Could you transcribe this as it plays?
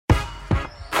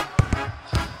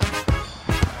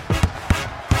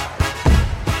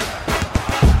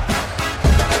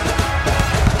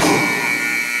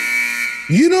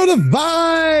You know the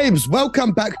vibes.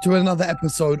 Welcome back to another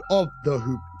episode of the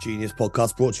Hoop Genius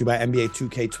podcast, brought to you by NBA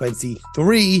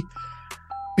 2K23.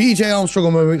 BJ Armstrong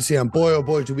and Maurizio, and boy, oh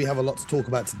boy, do we have a lot to talk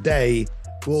about today.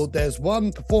 Well, there's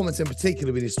one performance in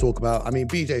particular we need to talk about. I mean,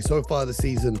 BJ, so far this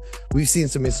season, we've seen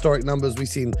some historic numbers. We've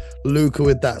seen Luka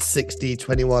with that 60,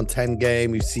 21, 10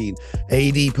 game. We've seen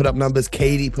AD put up numbers,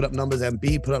 KD put up numbers,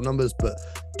 Embiid put up numbers, but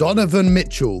Donovan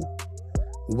Mitchell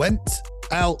went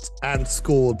out and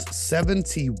scored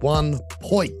 71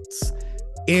 points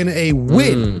in a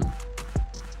win.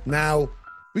 Now,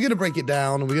 we're going to break it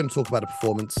down and we're going to talk about the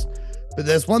performance. But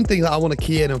there's one thing that I want to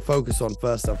key in and focus on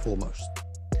first and foremost,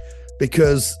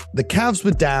 because the Cavs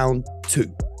were down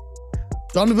 2.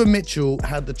 Donovan Mitchell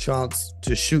had the chance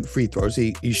to shoot free throws.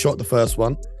 He shot the first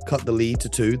one, cut the lead to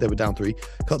 2. They were down 3,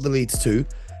 cut the lead to 2.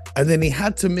 And then he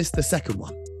had to miss the second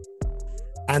one.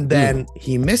 And then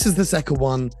he misses the second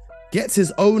one, gets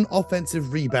his own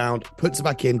offensive rebound, puts it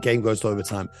back in, game goes to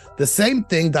overtime. The same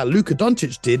thing that Luka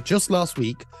Doncic did just last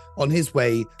week on his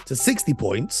way to 60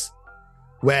 points,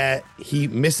 where he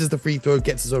misses the free throw,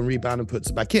 gets his own rebound, and puts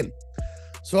it back in.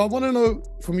 So I want to know,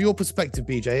 from your perspective,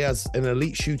 BJ, as an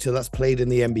elite shooter that's played in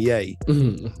the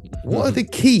NBA, what are the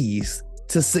keys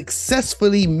to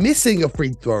successfully missing a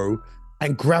free throw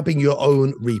and grabbing your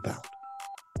own rebound?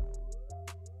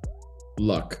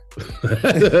 Luck. Well,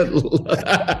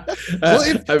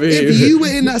 if you were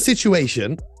in that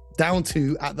situation, down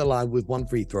 2 at the line with 1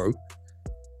 free throw,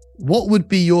 what would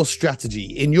be your strategy?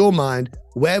 In your mind,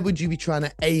 where would you be trying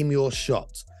to aim your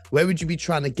shot? Where would you be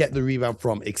trying to get the rebound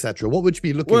from, etc.? What would you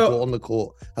be looking for on the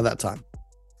court at that time?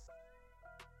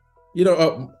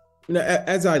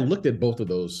 As I looked at both of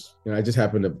those, I just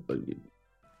happened to,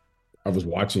 I was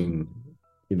watching,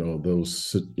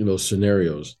 those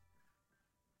scenarios.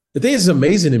 The thing that's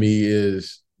amazing to me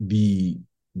is the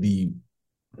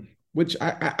which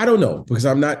I don't know, because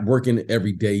I'm not working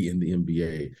every day in the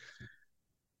NBA,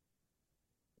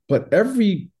 but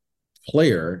every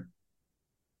player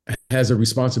has a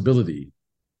responsibility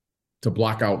to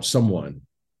block out someone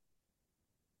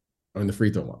on the free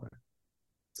throw line.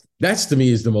 That's, to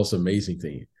me, is the most amazing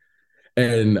thing.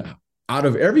 And out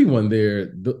of everyone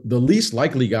there, the least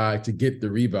likely guy to get the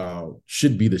rebound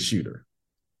should be the shooter.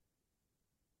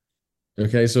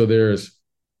 Okay, so there's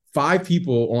 5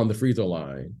 people on the free throw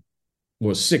line.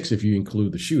 Well, 6 if you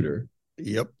include the shooter.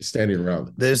 Yep. Standing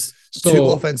around. There's 2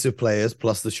 offensive players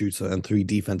plus the shooter and 3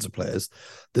 defensive players.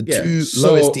 The 2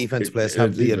 lowest defensive players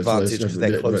have the advantage because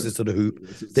they're closest to the hoop.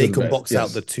 They can box out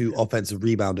the 2 offensive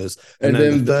rebounders. And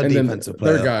then the third defensive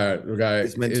player, third guy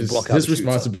is meant to block out his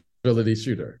responsibility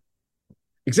shooter.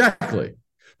 Exactly.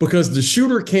 Because the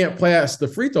shooter can't pass the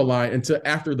free throw line until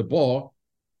after the ball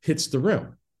hits the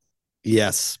rim.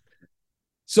 Yes.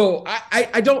 So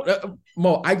I don't,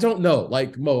 Mo, I don't know.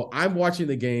 Like, Mo, I'm watching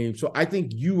the game, so I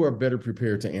think you are better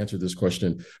prepared to answer this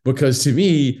question, because to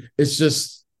me, it's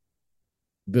just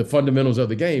the fundamentals of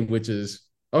the game, which is,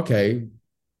 okay,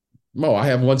 Mo, I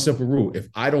have one simple rule. If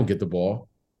I don't get the ball,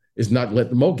 it's not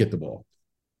let Mo get the ball.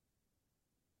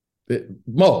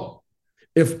 Mo,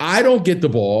 if I don't get the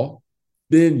ball,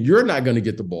 then you're not going to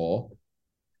get the ball.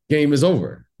 Game is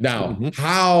over. Now,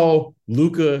 how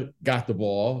Luka got the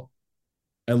ball,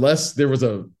 unless they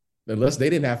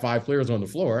didn't have 5 players on the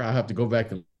floor, I have to go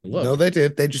back and look. No, they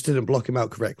did. They just didn't block him out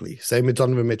correctly. Same with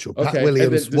Donovan Mitchell. Okay. Pat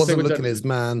Williams wasn't looking at his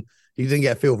man. He didn't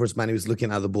get a feel for his man. He was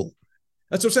looking at the ball.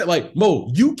 That's what I'm saying. Like,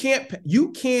 Mo, you can't,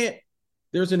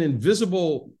 there's an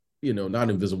invisible,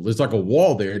 not invisible. There's like a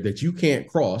wall there that you can't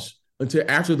cross until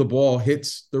after the ball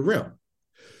hits the rim.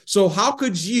 So how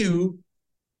could you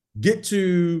get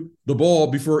to the ball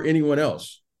before anyone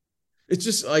else? It's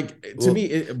just like, to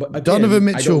me, but again, Donovan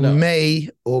Mitchell may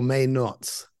or may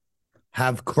not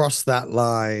have crossed that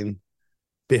line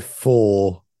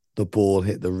before the ball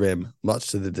hit the rim, much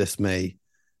to the dismay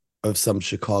of some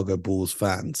Chicago Bulls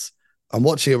fans. I'm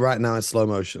watching it right now in slow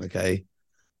motion, okay?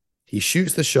 He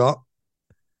shoots the shot,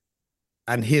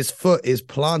 and his foot is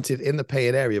planted in the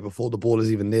painted area before the ball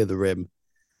is even near the rim.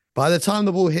 By the time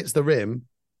the ball hits the rim,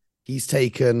 he's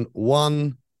taken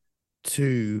 1,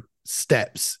 2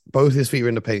 steps. Both his feet are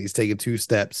in the paint. He's taken 2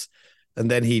 steps, and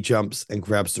then he jumps and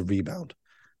grabs the rebound.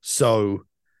 So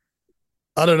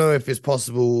I don't know if it's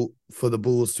possible for the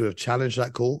Bulls to have challenged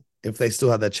that call. If they still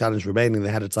had their challenge remaining,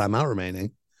 they had a timeout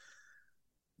remaining.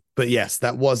 But yes,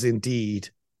 that was indeed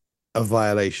a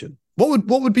violation. What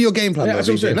would be your game plan? Let's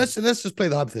just play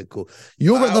the hypothetical.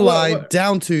 You're at the line,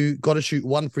 down 2, got to shoot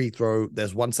 1 free throw.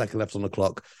 There's 1 second left on the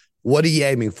clock. What are you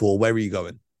aiming for? Where are you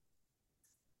going?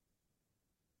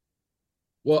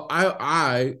 Well,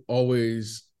 I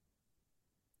always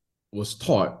was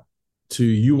taught to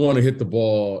you want to hit the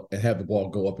ball and have the ball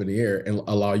go up in the air and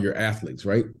allow your athletes,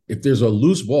 right? If there's a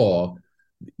loose ball,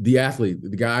 the athlete,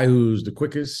 the guy who's the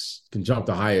quickest, can jump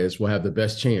the highest, will have the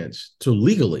best chance to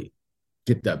legally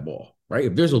get that ball, right?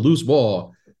 If there's a loose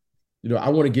ball, I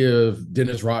want to give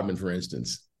Dennis Rodman, for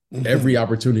instance, every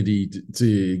opportunity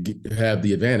to have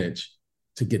the advantage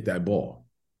to get that ball,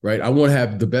 right? I want to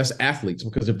have the best athletes,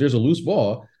 because if there's a loose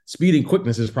ball, speed and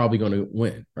quickness is probably going to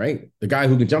win, right? The guy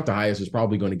who can jump the highest is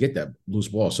probably going to get that loose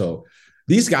ball. So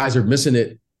these guys are missing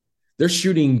it. They're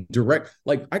shooting direct.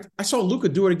 Like I saw Luka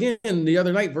do it again the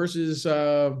other night versus,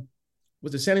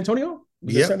 was it San Antonio?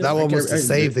 That one was to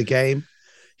save the game.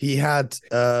 He had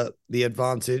the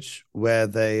advantage where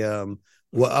they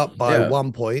were up by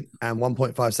 1 point and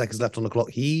 1.5 seconds left on the clock.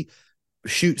 He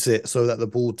shoots it so that the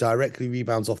ball directly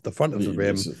rebounds off the front of the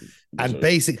rim and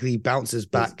basically bounces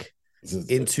back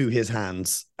into his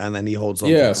hands, and then he holds on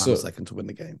for a second to win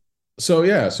the game.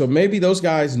 So maybe those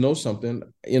guys know something.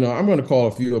 I'm going to call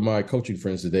a few of my coaching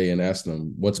friends today and ask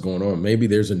them what's going on. Maybe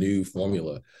there's a new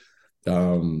formula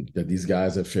that these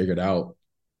guys have figured out.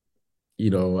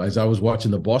 As I was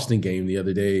watching the Boston game the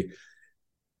other day,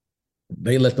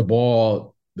 they let the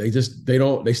ball, they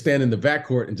stand in the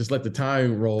backcourt and just let the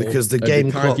time roll, because the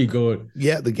game clock keep going.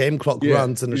 Yeah, the game clock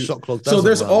runs and the shot clock doesn't. So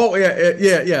there's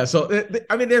run. So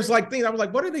there's like things. I was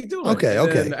like, what are they doing? Okay.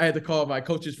 And I had to call my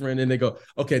coach's friend, and they go,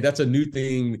 okay, that's a new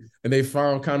thing, and they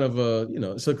found kind of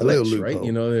it's a glitch,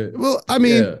 right? Well, I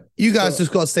mean, you guys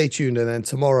just got to stay tuned, and then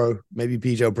tomorrow maybe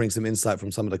PJ will bring some insight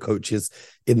from some of the coaches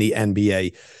in the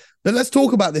NBA. But let's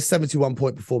talk about this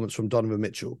 71-point performance from Donovan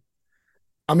Mitchell.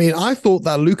 I mean, I thought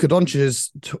that Luka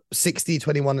Doncic's 60,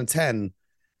 21, and 10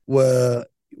 was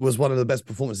one of the best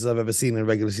performances I've ever seen in a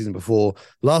regular season before.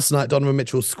 Last night, Donovan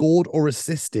Mitchell scored or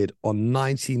assisted on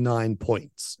 99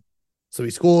 points. So he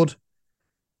scored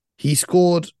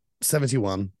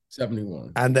 71.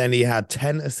 And then he had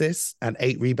 10 assists and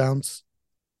 8 rebounds.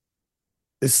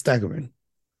 It's staggering.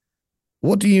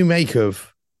 What do you make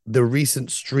of the recent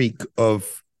streak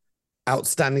of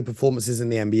outstanding performances in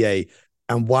the NBA?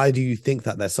 And why do you think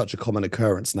that there's such a common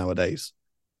occurrence nowadays?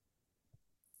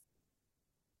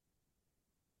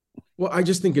 Well, I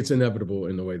just think it's inevitable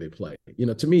in the way they play.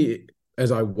 To me,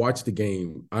 as I watch the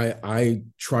game, I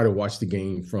try to watch the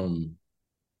game from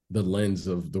the lens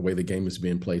of the way the game is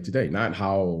being played today, not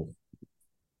how,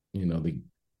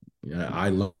 I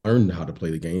learned how to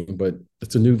play the game, but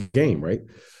it's a new game, right?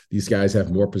 These guys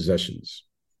have more possessions.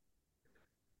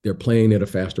 They're playing at a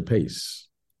faster pace.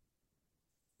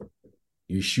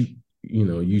 You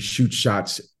shoot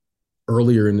shots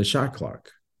earlier in the shot clock.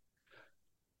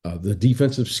 The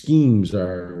defensive schemes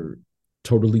are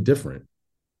totally different.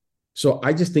 So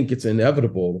I just think it's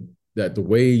inevitable that the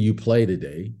way you play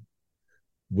today,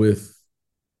 with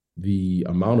the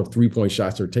amount of 3-point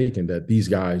shots they're taking, that these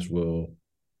guys will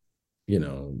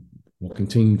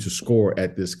continue to score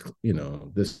at this,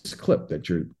 this clip that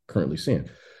you're currently seeing.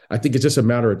 I think it's just a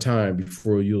matter of time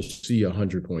before you'll see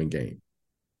 100-point game.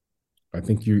 I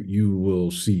think you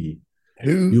will see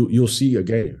you'll see a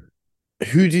game.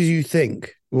 Who did you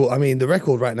think? Well, I mean, the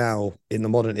record right now in the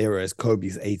modern era is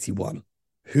Kobe's 81.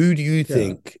 Who do you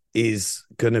think is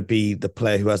going to be the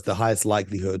player who has the highest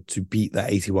likelihood to beat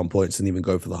that 81 points and even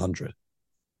go for the 100?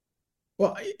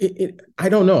 Well, I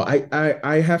don't know.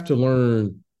 I have to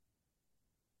learn.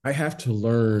 I have to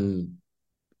learn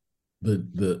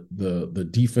the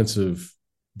defensive,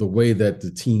 the way that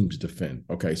the teams defend.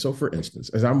 Okay, so for instance,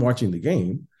 as I'm watching the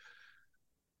game,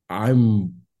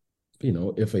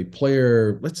 if a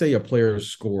player, let's say a player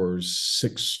scores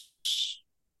 6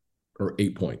 or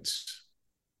 8 points,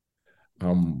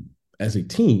 as a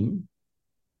team,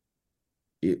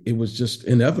 it was just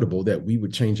inevitable that we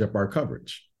would change up our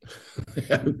coverage.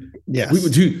 Yes. We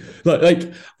would do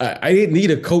like I didn't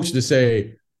need a coach to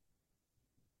say,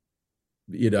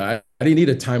 I didn't need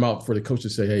a timeout for the coach to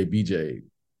say, hey, BJ,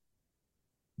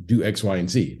 do X, Y, and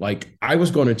Z. Like, I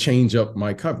was going to change up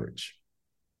my coverage.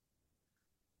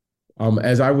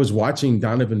 As I was watching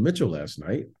Donovan Mitchell last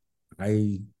night,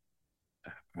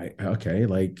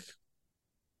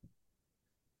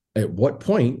 at what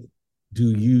point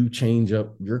do you change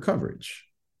up your coverage?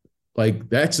 Like,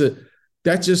 that's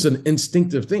just an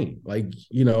instinctive thing. Like,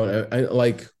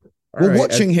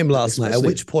 watching him last night, at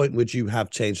which point would you have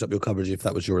changed up your coverage if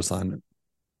that was your assignment?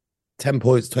 10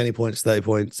 points, 20 points, 30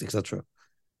 points, etc.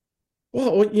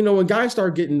 Well, when guys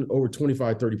start getting over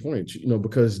 25, 30 points,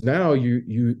 because now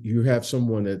you have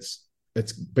someone that's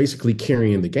basically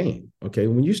carrying the game. Okay.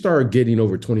 When you start getting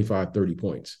over 25, 30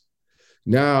 points,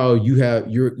 now you have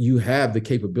the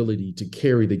capability to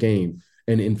carry the game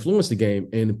and influence the game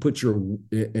and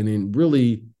then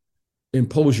really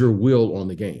impose your will on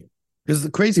the game. Because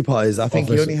the crazy part is, I think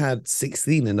he only Offensive. had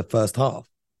 16 in the first half. Yeah,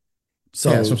 that's So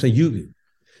what I'm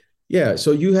saying.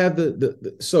 So you have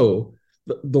the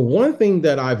one thing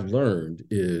that I've learned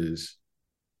is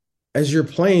as you're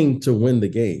playing to win the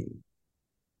game,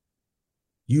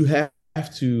 you have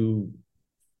to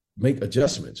make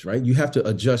adjustments, right? You have to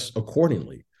adjust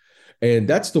accordingly. And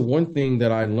that's the one thing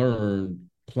that I learned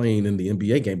playing in the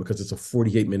NBA game because it's a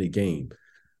 48-minute game.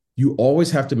 You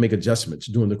always have to make adjustments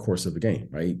during the course of the game,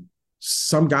 right?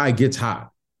 Some guy gets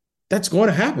hot. That's going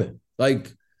to happen.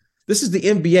 Like, this is the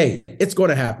NBA. It's going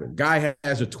to happen. Guy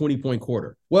has a 20-point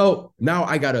quarter. Well, now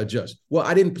I got to adjust. Well,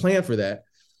 I didn't plan for that.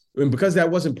 And because that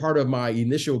wasn't part of my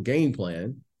initial game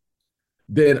plan,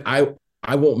 then I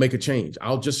won't make a change.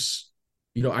 I'll just,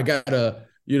 I got to,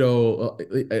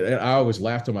 and I always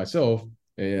laugh to myself.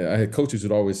 And I had coaches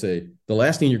would always say, the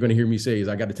last thing you're going to hear me say is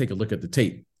I got to take a look at the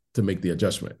tape to make the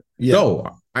adjustment. Yeah. No,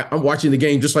 I'm watching the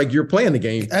game just like you're playing the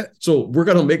game. So we're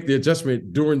going to make the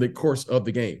adjustment during the course of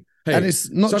the game. Hey, and it's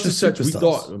not just superstars. We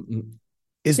thought,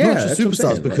 it's not just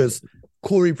superstars because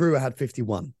Corey Brewer had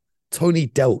 51. Tony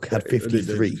Delk had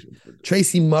 53.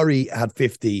 Tracy Murray had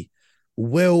 50.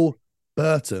 Will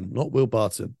Burton, not Will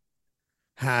Barton,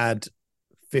 had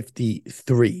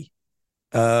 53.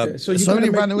 So many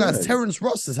random guys. Terrence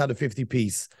Ross has had a 50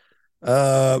 piece.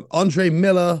 Andre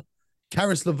Miller,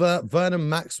 Karis LeVert, Vernon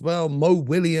Maxwell, Mo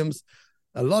Williams.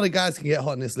 A lot of guys can get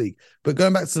hot in this league. But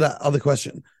going back to that other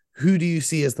question, who do you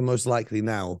see as the most likely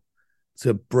now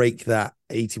to break that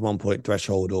 81-point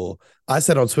threshold? Or I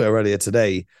said on Twitter earlier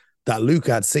today that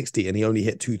Luka had 60 and he only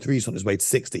hit 2 threes on his way to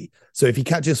 60. So if he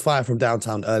catches fire from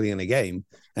downtown early in the game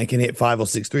and can hit 5 or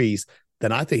 6 threes,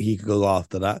 then I think he could go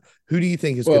after that. Who do you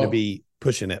think is going to be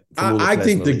pushing it? I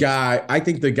think the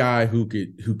guy who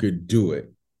could do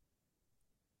it.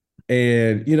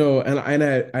 And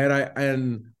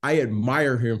I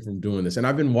admire him from doing this. And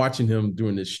I've been watching him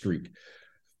doing this streak.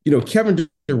 Kevin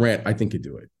Durant, I think could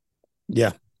do it.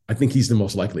 Yeah. I think he's the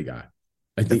most likely guy.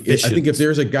 I think if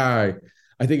there's a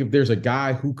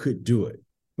guy who could do it,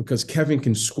 because Kevin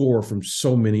can score from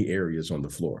so many areas on the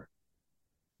floor.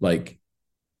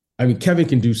 Kevin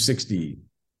can do 60.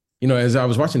 As I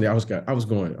was watching that, I was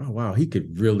going, oh wow, he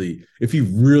could really, if he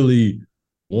really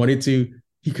wanted to,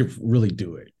 he could really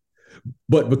do it.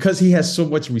 But because he has so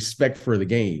much respect for the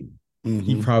game,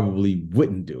 he probably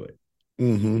wouldn't do it.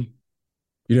 Mm-hmm.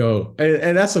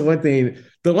 And that's the one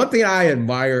thing I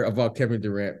admire about Kevin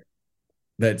Durant.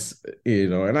 That's,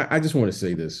 and I just want to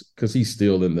say this because he's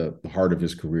still in the heart of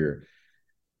his career,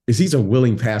 is he's a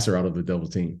willing passer out of the double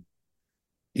team.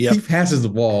 Yeah, he passes the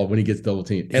ball when he gets double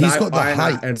teamed. And he's got the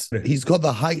height. He's got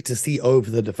the height to see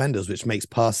over the defenders, which makes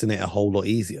passing it a whole lot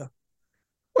easier.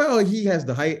 Well, he has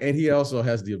the height, and he also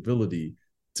has the ability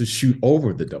to shoot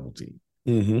over the double team.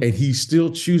 Mm-hmm. And he still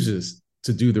chooses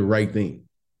to do the right thing,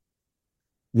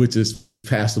 which is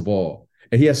pass the ball.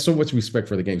 And he has so much respect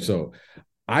for the game. So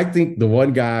I think the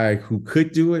one guy who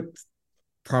could do it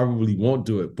probably won't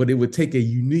do it, but it would take a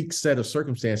unique set of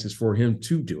circumstances for him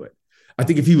to do it. I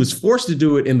think if he was forced to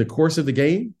do it in the course of the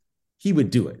game, he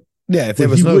would do it. Yeah, if there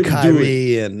was no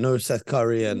Kyrie and no Seth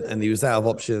Curry and he was out of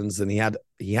options and he had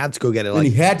to go get it. And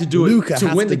he had to do Luka it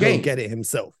to win the game. Go get it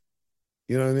himself.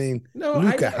 You know what I mean? No,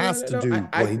 Luka has to do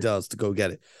what he does to go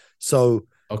get it. So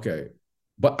okay,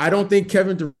 but I don't think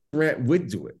Kevin Durant would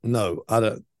do it. No, I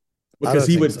don't. Because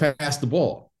he would pass the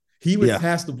ball. He would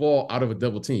pass the ball out of a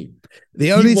double team.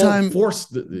 The only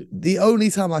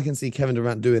time I can see Kevin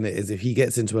Durant doing it is if he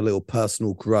gets into a little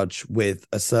personal grudge with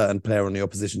a certain player on the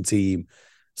opposition team,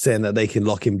 saying that they can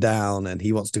lock him down and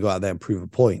he wants to go out there and prove a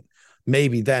point.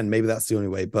 Maybe that's the only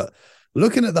way. But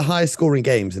looking at the highest scoring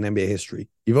games in NBA history,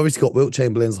 you've obviously got Wilt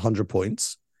Chamberlain's 100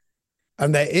 points.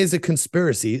 And there is a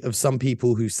conspiracy of some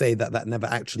people who say that never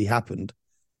actually happened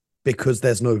because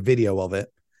there's no video of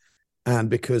it.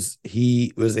 And because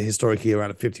he was historically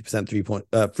around a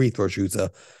 50% free throw shooter.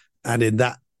 And in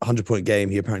that 100-point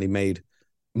game, he apparently made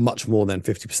much more than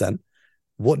 50%.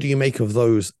 What do you make of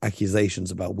those accusations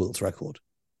about Wilt's record?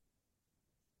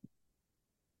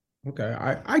 Okay,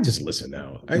 I just listen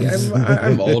now.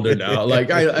 I'm older now.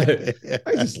 Like I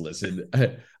just listen.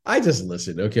 I just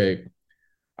listen. Okay,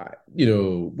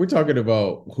 we're talking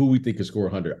about who we think could score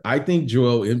 100. I think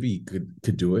Joel Embiid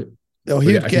could do it. Oh,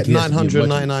 he'd get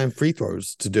 999 free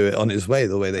throws to do it on his way,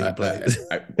 the way that he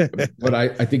played. But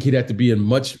I think he'd have to be in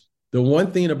much. The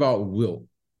one thing about Wilt,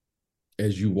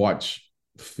 as you watch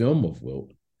film of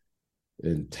Wilt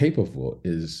and tape of Wilt,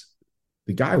 is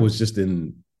the guy was just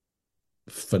in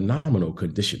phenomenal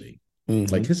conditioning.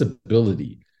 Mm-hmm. Like his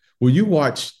ability. When you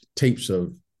watch tapes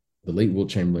of the late Wilt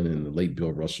Chamberlain and the late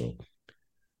Bill Russell,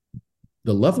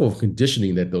 the level of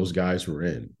conditioning that those guys were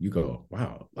in, you go,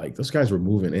 wow, like those guys were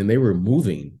moving, and they were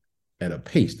moving at a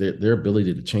pace. Their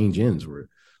ability to change ends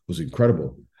was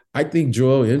incredible. I think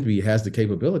Joel Embiid has the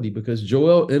capability because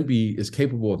Joel Embiid is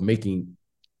capable of making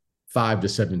 5 to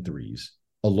 7 threes,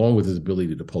 along with his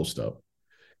ability to post up,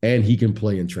 and he can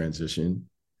play in transition.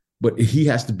 But he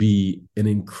has to be an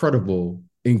incredible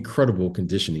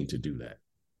conditioning to do that,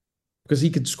 because he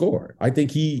could score. I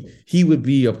think he would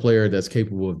be a player that's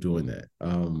capable of doing that.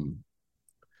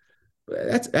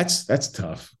 That's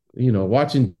tough.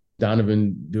 Watching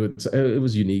Donovan do it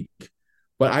was unique.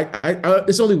 But I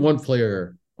it's only one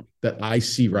player that I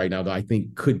see right now that I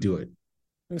think could do it.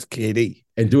 It's KD.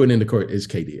 And do it in the court is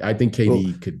KD. I think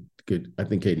KD could. I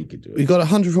think KD could do it. We got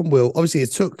 100 from Will. Obviously,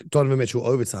 it took Donovan Mitchell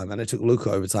overtime, and it took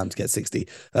Luka overtime to get 60.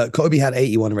 Kobe had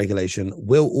 81 in regulation.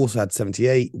 Will also had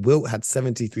 78. Wilt had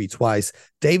 73 twice.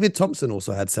 David Thompson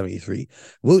also had 73.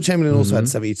 Wilt Chamberlain also had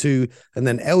 72. And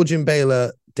then Elgin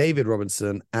Baylor, David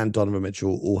Robinson, and Donovan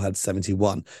Mitchell all had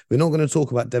 71. We're not going to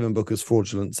talk about Devin Booker's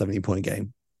fraudulent 70-point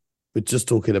game. We're just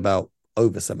talking about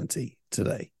over 70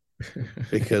 today,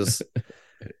 because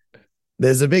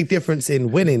there's a big difference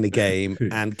in winning the game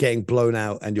and getting blown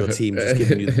out and your team just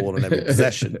giving you the ball on every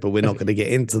possession. But we're not going to get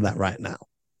into that right now.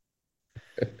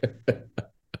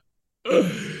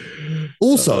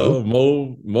 Also,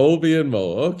 Mo being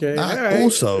Mo. Okay.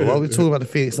 Also, while we're talking about the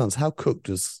Phoenix Suns, how cooked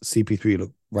does CP3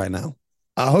 look right now?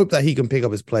 I hope that he can pick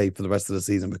up his play for the rest of the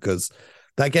season, because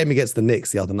that game against the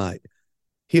Knicks the other night,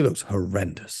 he looked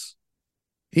horrendous.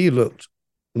 He looked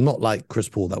not like Chris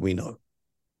Paul that we know.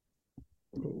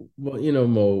 Well,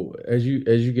 Mo, as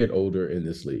you get older in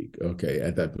this league, okay,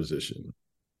 at that position,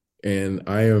 and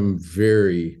I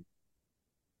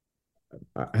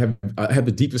have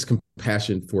the deepest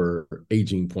compassion for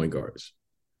aging point guards,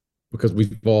 because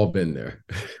we've all been there.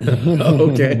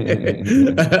 Okay.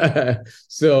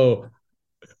 So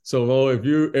Mo, if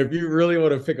you really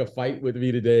want to pick a fight with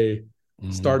me today,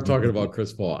 start talking about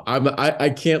Chris Paul. I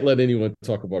can't let anyone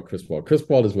talk about Chris Paul. Chris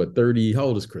Paul is what, 30? How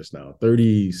old is Chris now?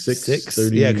 36?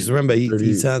 30, yeah, because remember,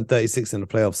 he turned 36 in the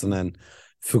playoffs and then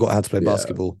forgot how to play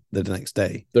basketball the next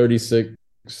day. 36,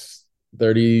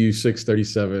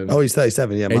 37. Oh, he's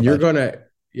 37, yeah. And you're going to,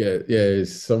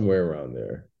 it's somewhere around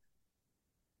there.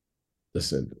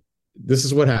 Listen, this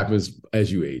is what happens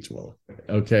as you age, Mo.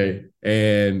 Okay?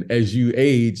 And as you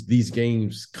age, these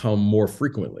games come more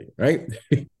frequently, right?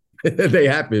 They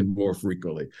happen more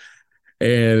frequently.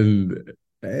 And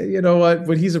you know what?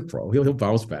 But he's a pro. He'll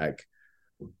bounce back.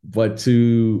 But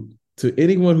to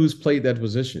anyone who's played that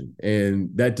position, and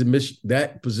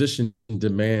that position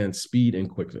demands speed and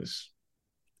quickness.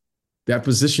 That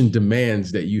position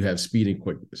demands that you have speed and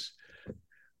quickness.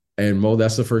 And Mo,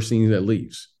 that's the first thing that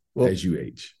leaves as you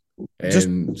age.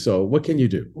 And so what can you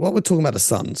do? What we're talking about the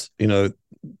Suns,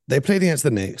 they played against the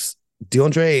Knicks.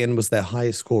 DeAndre Ayton was their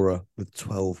highest scorer with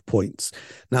 12 points.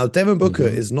 Now, Devin Booker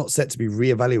is not set to be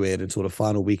reevaluated until the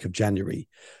final week of January.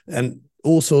 And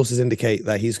all sources indicate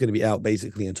that he's going to be out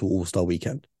basically until All-Star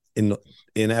weekend in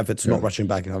efforts not rushing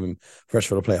back and having fresh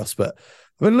for the playoffs. But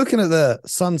I've been looking at the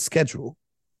Suns schedule,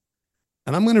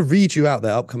 and I'm going to read you out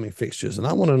their upcoming fixtures, and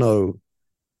I want to know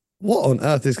what on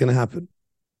earth is going to happen.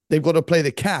 They've got to play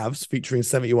the Cavs featuring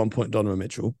 71-point Donovan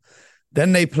Mitchell.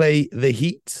 Then they play the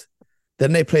Heat.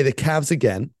 Then they play the Cavs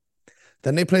again.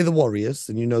 Then they play the Warriors,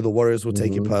 and the Warriors will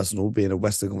take it personal, being a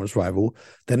Western Conference rival.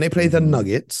 Then they play the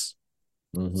Nuggets.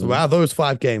 So out of those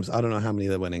 5 games, I don't know how many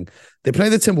they're winning. They play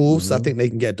the Timberwolves. I think they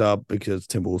can get dubbed because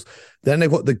Timberwolves. Then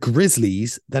they've got the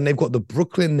Grizzlies. Then they've got the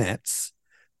Brooklyn Nets.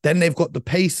 Then they've got the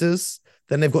Pacers.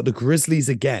 Then they've got the Grizzlies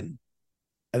again.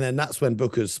 And then that's when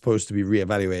Booker's supposed to be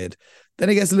reevaluated. Then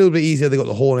it gets a little bit easier. They've got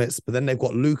the Hornets, but then they've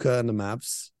got Luka and the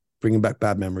Mavs, bringing back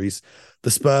bad memories.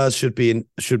 The Spurs should be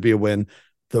a win.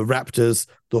 The Raptors,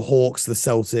 the Hawks, the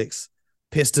Celtics,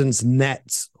 Pistons,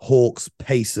 Nets, Hawks,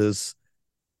 Pacers,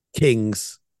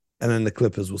 Kings, and then the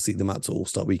Clippers will seek them out to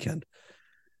All-Star weekend.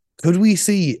 Could we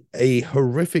see a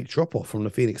horrific drop-off from the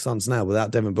Phoenix Suns now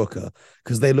without Devin Booker?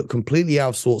 Because they look completely out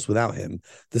of sorts without him.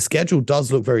 The schedule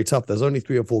does look very tough. There's only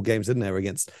 3 or 4 games in there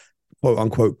against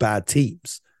quote-unquote bad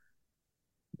teams.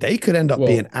 They could end up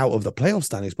being out of the playoff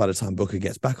standings by the time Booker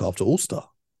gets back after All-Star.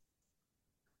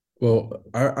 Well,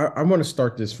 I want to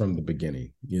start this from the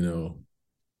beginning. Mo,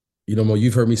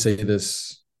 you've heard me say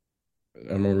this.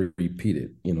 I'm going to repeat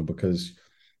it, because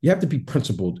you have to be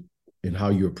principled in how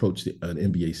you approach an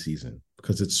NBA season,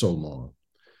 because it's so long.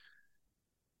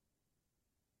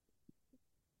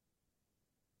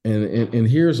 And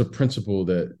here's a principle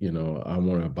that, I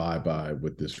want to abide by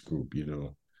with this group.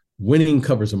 Winning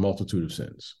covers a multitude of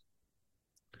sins.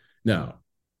 Now,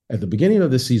 at the beginning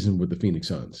of this season with the Phoenix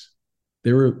Suns,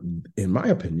 they were, in my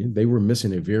opinion, they were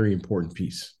missing a very important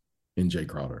piece in Jay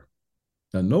Crowder.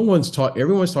 Now, everyone's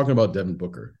talking about Devin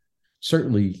Booker.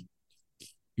 Certainly,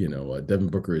 Devin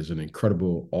Booker is an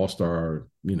incredible all-star,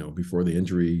 before the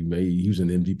injury. He was in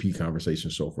the MVP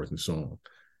conversation, so forth and so on.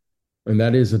 And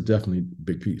that is a definitely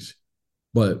big piece.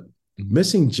 But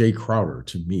missing Jay Crowder,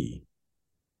 to me,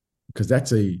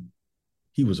 because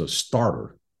he was a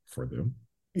starter for them.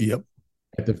 Yep.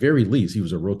 At the very least, he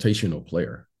was a rotational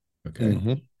player. Okay.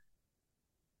 Mm-hmm.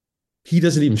 He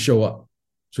doesn't even show up.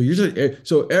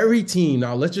 So every team,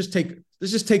 now let's just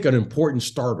take an important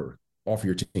starter off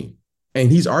your team.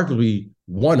 And he's arguably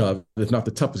one of, if not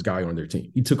the toughest guy on their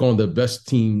team. He took on the best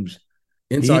team's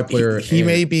inside player. He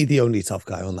may be the only tough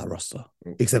guy on that roster,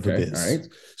 except for Biz. All right.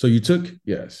 So you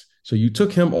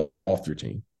took him off your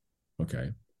team. Okay.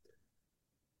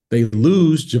 They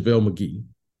lose JaVale McGee.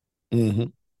 Mm-hmm.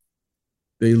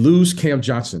 They lose Cam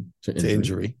Johnson to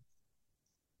injury.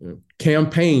 Cam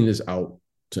Payne is out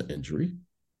to injury.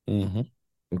 Mm-hmm.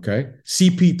 Okay.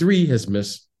 CP3 has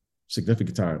missed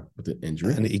significant time with the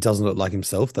injury. And he doesn't look like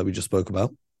himself that we just spoke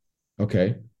about.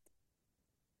 Okay.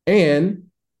 And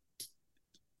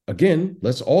again,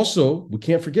 we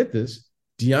can't forget this,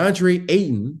 DeAndre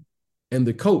Ayton and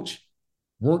the coach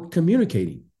weren't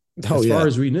communicating as far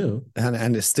as we knew.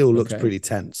 And it still looks pretty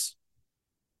tense.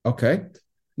 Okay.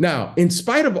 Now, in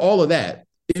spite of all of that,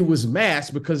 it was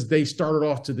masked because they started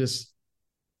off to this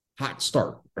hot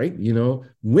start, right?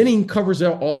 Winning covers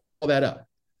all that up.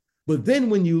 But then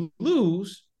when you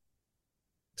lose,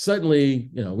 suddenly,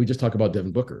 we just talk about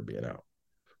Devin Booker being out.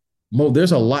 Mo,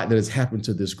 there's a lot that has happened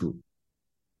to this group.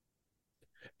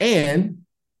 And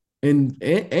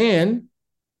the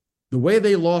way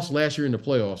they lost last year in the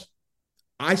playoffs,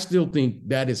 I still think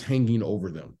that is hanging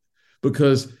over them,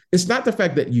 because it's not the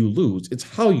fact that you lose, it's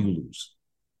how you lose.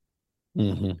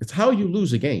 Mm-hmm. It's how you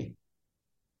lose a game.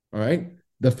 All right.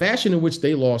 The fashion in which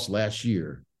they lost last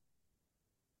year,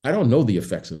 I don't know the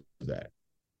effects of that.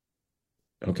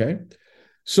 Okay.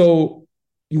 So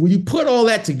when you put all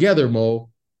that together, Mo,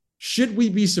 should we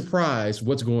be surprised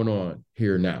what's going on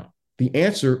here now? The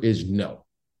answer is no.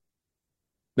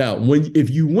 Now, if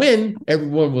you win,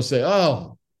 everyone will say,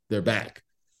 oh, they're back.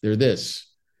 They're this.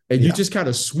 And you just kind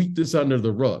of sweep this under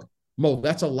the rug. Mo,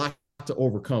 that's a lot to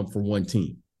overcome for one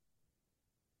team.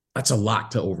 That's a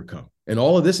lot to overcome. And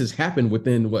all of this has happened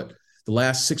within the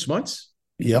last 6 months?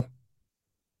 Yep.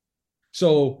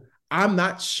 So I'm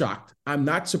not shocked. I'm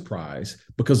not surprised,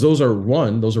 because those are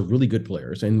really good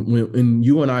players. And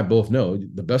you and I both know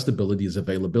the best ability is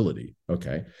availability.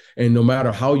 Okay. And no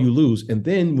matter how you lose, and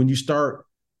then when you start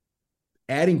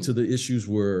adding to the issues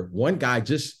where one guy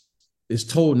just is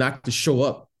told not to show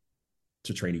up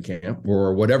to training camp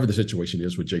or whatever the situation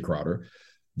is with Jay Crowder,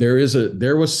 there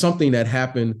was something that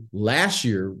happened last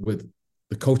year with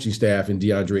the coaching staff and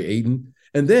DeAndre Ayton.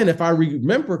 And then, if I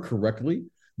remember correctly,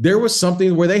 there was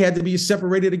something where they had to be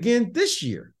separated again this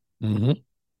year in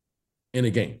a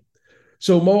game.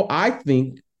 So, Mo, I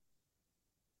think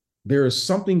there is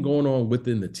something going on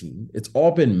within the team. It's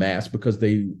all been masked because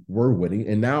they were winning.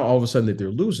 And now all of a sudden that they're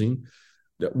losing,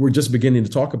 we're just beginning to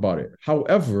talk about it.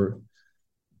 However,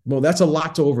 Mo, that's a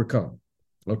lot to overcome.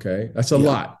 Okay. That's a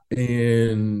lot.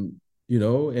 And,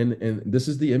 and this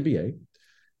is the NBA.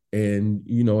 And,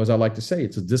 as I like to say,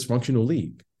 it's a dysfunctional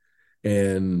league.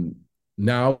 And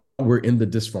now we're in the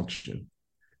dysfunction.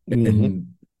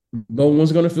 And no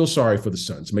one's going to feel sorry for the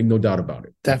Suns. Make no doubt about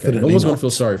it. Definitely. Okay? No one's going to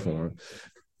feel sorry for them.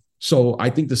 So I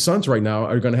think the Suns right now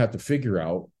are going to have to figure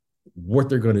out what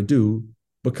they're going to do,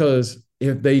 because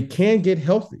if they can get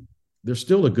healthy, they're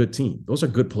still a good team. Those are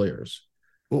good players.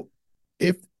 Well,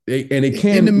 in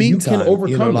the meantime, you can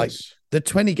overcome this. The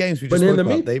 20 games we just spoke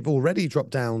about, they've already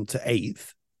dropped down to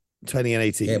 8th, 20 and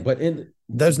 18. Yeah, but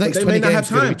those next 20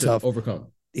 games are going to be tough. Overcome.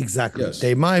 Exactly. Yes.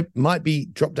 They might be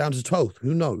dropped down to 12th.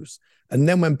 Who knows? And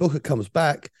then when Booker comes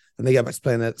back and they get back to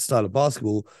playing that style of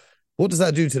basketball, what does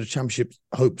that do to the championship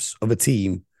hopes of a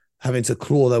team having to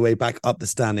claw their way back up the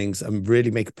standings and really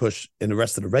make a push in the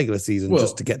rest of the regular season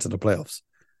just to get to the playoffs?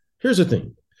 Here's the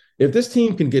thing. If this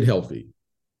team can get healthy,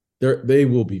 they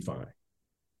will be fine.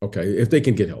 Okay, if they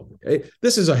can get healthy.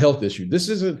 This is a health issue. This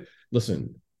isn't,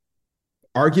 listen,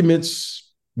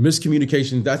 arguments,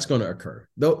 miscommunication, that's going to occur.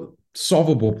 They'll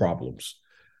solvable problems.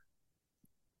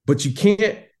 But you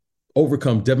can't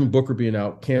overcome Devin Booker being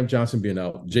out, Cam Johnson being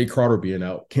out, Jay Crowder being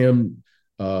out, Cam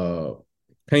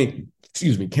Payne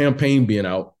being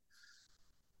out,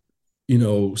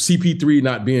 CP3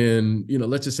 not being,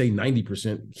 let's just say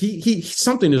 90%. He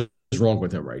something is wrong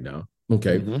with him right now.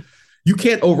 Okay. You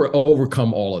can't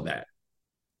overcome all of that.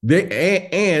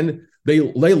 And They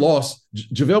lost.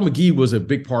 JaVale McGee was a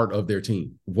big part of their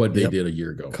team, what they did a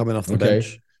year ago. Coming off the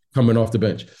bench. Coming off the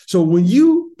bench. So when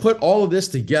you put all of this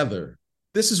together,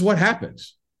 this is what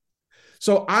happens.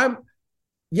 So am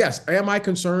I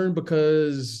concerned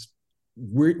because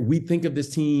we think of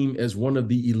this team as one of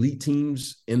the elite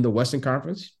teams in the Western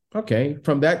Conference? Okay,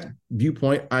 from that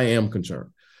viewpoint, I am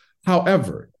concerned.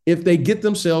 However, if they get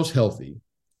themselves healthy,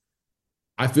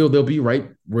 I feel they'll be right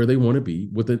where they want to be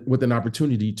with an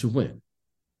opportunity to win.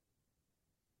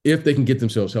 If they can get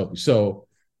themselves healthy. So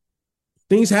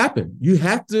things happen. You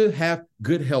have to have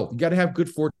good health. You got to have good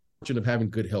fortune of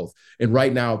having good health. And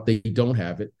right now, they don't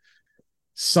have it.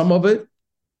 Some of it,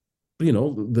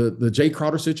 the Jay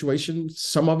Crowder situation,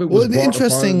 some of it was. Well, the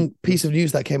interesting piece of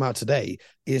news that came out today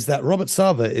is that Robert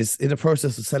Sarver is in the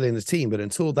process of selling the team, but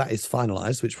until that is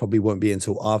finalized, which probably won't be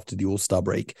until after the All-Star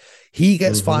break, he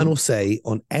gets final say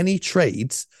on any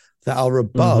trades that are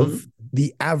above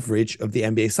the average of the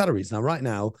NBA salaries. Now, right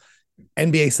now,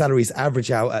 NBA salaries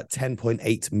average out at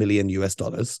 $10.8 million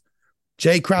US.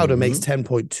 Jay Crowder makes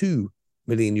 $10.2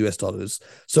 million US.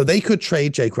 So they could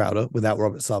trade Jay Crowder without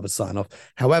Robert Sarver's sign off.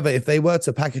 However, if they were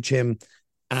to package him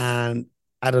and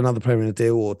add another player in a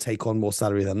deal or take on more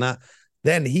salary than that,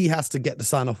 then he has to get the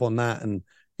sign off on that. And,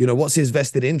 what's his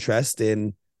vested interest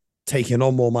in taking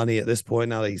on more money at this point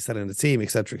now that he's selling the team,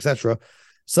 et cetera, et cetera.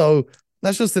 So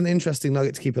that's just an interesting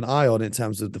nugget to keep an eye on in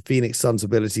terms of the Phoenix Suns'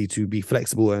 ability to be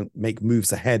flexible and make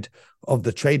moves ahead of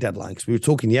the trade deadline. Because we were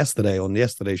talking yesterday on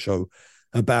yesterday's show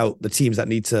about the teams that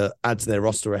need to add to their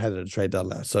roster ahead of the trade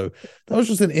deadline. So that was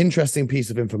just an interesting piece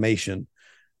of information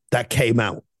that came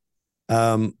out.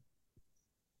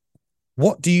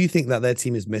 What do you think that their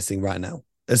team is missing right now?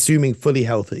 Assuming fully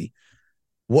healthy,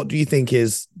 what do you think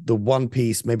is the one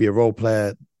piece, maybe a role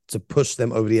player, to push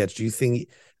them over the edge? Do you think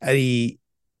any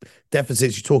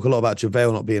deficits? You talk a lot about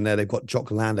JaVale not being there. They've got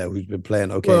Jock Landale, who's been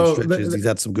playing okay in stretches. He's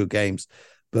had some good games.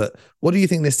 But what do you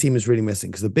think this team is really missing?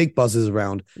 Because the big buzz is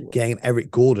around getting Eric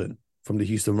Gordon from the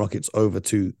Houston Rockets over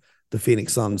to the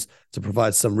Phoenix Suns to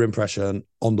provide some rim pressure and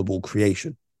on-the-ball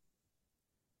creation.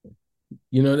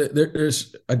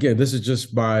 There's, again, this is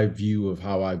just my view of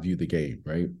how I view the game,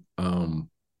 right?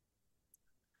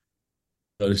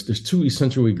 There's two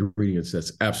essential ingredients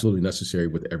that's absolutely necessary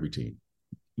with every team.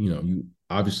 You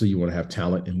obviously want to have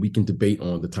talent, and we can debate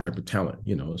on the type of talent.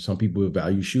 Some people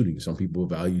value shooting, some people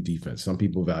value defense, some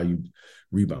people value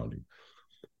rebounding.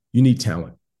 You need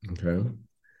talent, okay?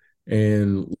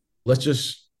 And let's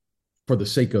just, for the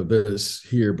sake of this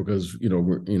here, because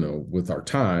we're with our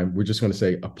time, we're just going to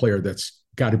say a player that's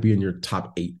got to be in your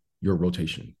top 8, your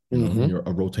rotation. You're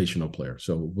a rotational player.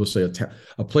 So we'll say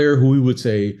a player who we would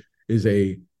say is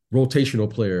a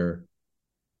rotational player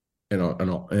and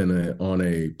on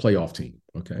a playoff team.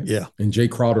 Okay. Yeah. And Jay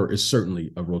Crowder is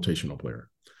certainly a rotational player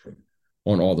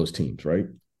on all those teams, right?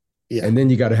 Yeah. And then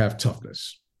you got to have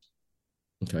toughness.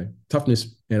 Okay.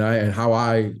 Toughness, and how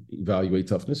I evaluate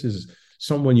toughness is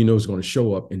someone is going to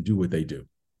show up and do what they do.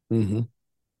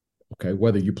 Okay.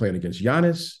 Whether you're playing against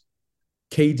Giannis,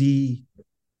 KD,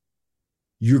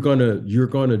 you're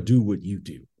gonna do what you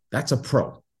do. That's a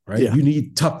pro, right? Yeah. You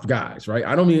need tough guys, right?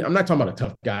 I'm not talking about a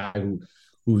tough guy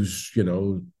who's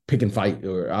pick and fight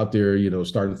or out there,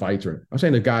 starting fights. Or I'm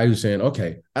saying the guy who's saying,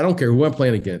 okay, I don't care who I'm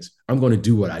playing against, I'm going to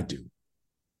do what I do.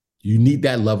 You need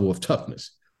that level of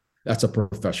toughness. That's a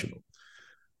professional.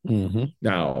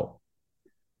 Now,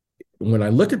 when I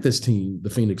look at this team, the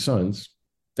Phoenix Suns,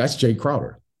 that's Jay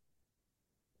Crowder.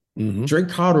 Jay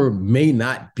Crowder may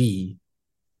not be,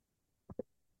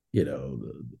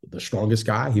 the strongest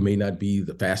guy. He may not be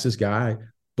the fastest guy.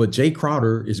 But Jay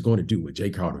Crowder is going to do what Jay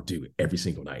Crowder do every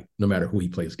single night, no matter who he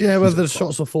plays. Yeah, whether the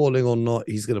shots are falling or not,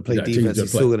 he's going to play defense. He's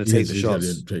still going to take the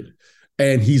shots.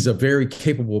 And he's a very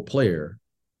capable player,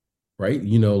 right?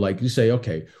 Like you say,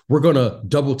 okay, we're going to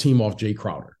double team off Jay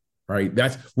Crowder, right?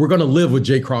 We're going to live with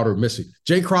Jay Crowder missing.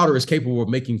 Jay Crowder is capable of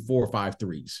making 4 or 5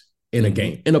 threes in a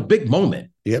game, in a big moment.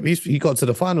 Yep, he got to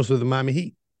the finals with the Miami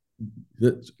Heat.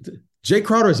 Jay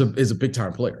Crowder is a big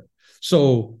time player.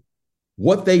 So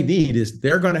what they need is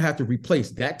they're going to have to replace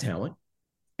that talent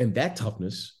and that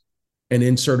toughness and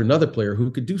insert another player who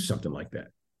could do something like that.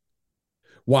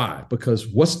 Why? Because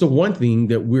what's the one thing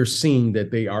that we're seeing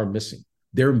that they are missing?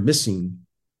 They're missing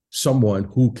someone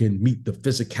who can meet the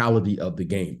physicality of the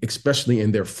game, especially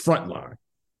in their front line.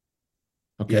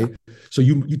 Okay. Yeah. So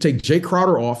you take Jay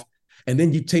Crowder off, and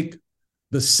then you take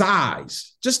the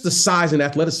size, just the size and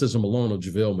athleticism alone of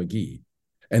JaVale McGee.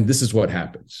 And this is what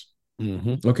happens.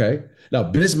 Okay.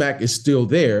 Now, Bismack is still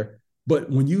there, but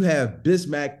when you have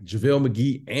Bismack, JaVale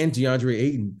McGee, and DeAndre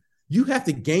Ayton, you have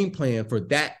to game plan for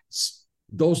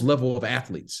those level of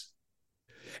athletes.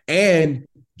 And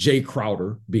Jay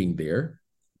Crowder being there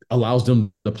allows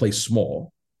them to play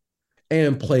small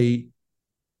and play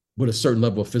with a certain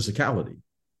level of physicality.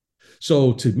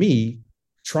 So to me,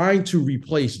 trying to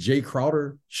replace Jay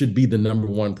Crowder should be the number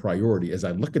one priority as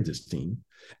I look at this team.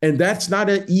 And that's not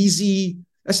an easy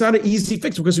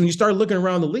fix, because when you start looking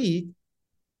around the league,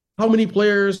 how many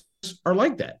players are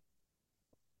like that?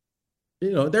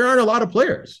 There aren't a lot of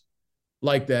players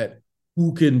like that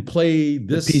who can play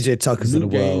this. The PJ Tuckers of the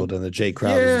world and the Jay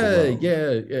Crowders of the world.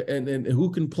 Yeah. And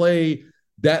who can play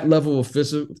that level of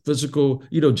physical.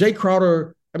 Jay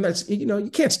Crowder, I'm not, you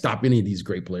can't stop any of these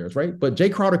great players, right? But Jay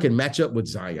Crowder can match up with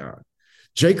Zion.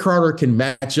 Jay Crowder can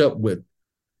match up with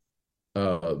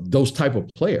those type of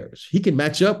players. He can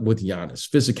match up with Giannis,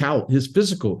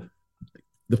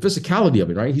 the physicality of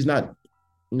it, right? He's not,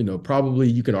 probably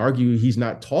you can argue he's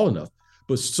not tall enough,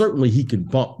 but certainly he can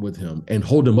bump with him and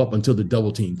hold him up until the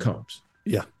double team comes.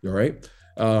 Yeah. All right.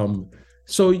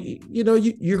 So,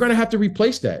 you're going to have to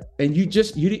replace that. And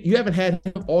you haven't had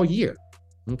him all year.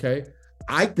 Okay.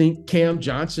 I think Cam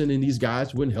Johnson and these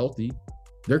guys, when healthy,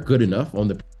 they're good enough on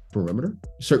the perimeter.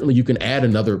 Certainly you can add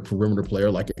another perimeter player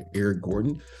like Eric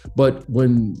Gordon. But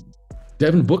when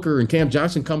Devin Booker and Cam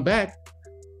Johnson come back,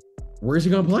 where is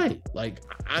he going to play?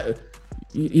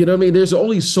 There's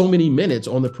only so many minutes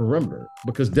on the perimeter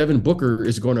because Devin Booker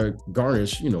is going to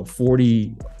garnish,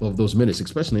 40 of those minutes,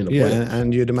 especially in the playoffs. Yeah,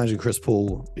 and you'd imagine Chris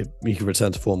Paul, if he can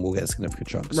return to form, will get a significant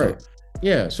chunk. Right. So.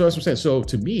 Yeah, so that's what I'm saying. So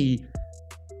to me,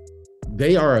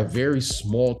 they are a very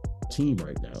small team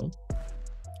right now.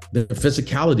 Their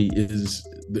physicality is,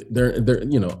 they're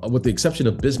with the exception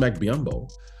of Bismack Biyombo,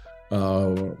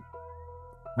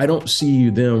 I don't see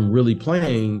them really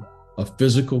playing a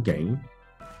physical game.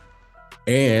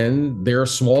 And they're a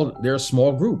small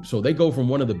group. So they go from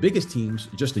one of the biggest teams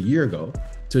just a year ago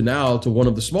to now to one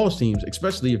of the smallest teams,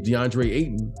 especially if DeAndre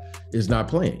Ayton is not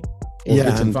playing or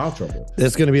gets in foul trouble.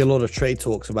 There's going to be a lot of trade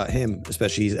talks about him,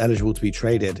 especially he's eligible to be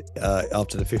traded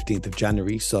after the 15th of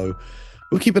January. So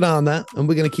we'll keep an eye on that, and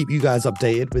we're going to keep you guys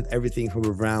updated with everything from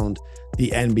around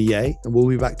the NBA. And we'll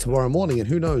be back tomorrow morning. And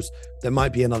who knows, there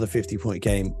might be another 50-point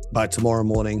game by tomorrow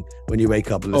morning when you wake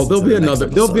up. And there'll be another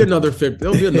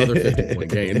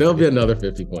 50-point game. There'll be another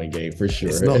 50-point game for sure.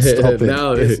 It's not stopping.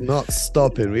 It's not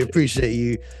stopping. We appreciate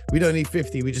you. We don't need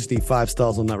 50. We just need 5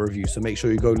 stars on that review. So make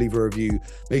sure you go leave a review.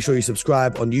 Make sure you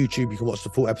subscribe on YouTube. You can watch the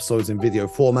full episodes in video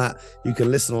format. You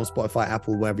can listen on Spotify,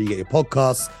 Apple, wherever you get your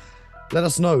podcasts. Let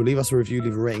us know. Leave us a review,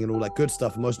 leave a rating, and all that good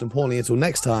stuff. And most importantly, until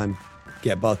next time,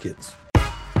 get buckets.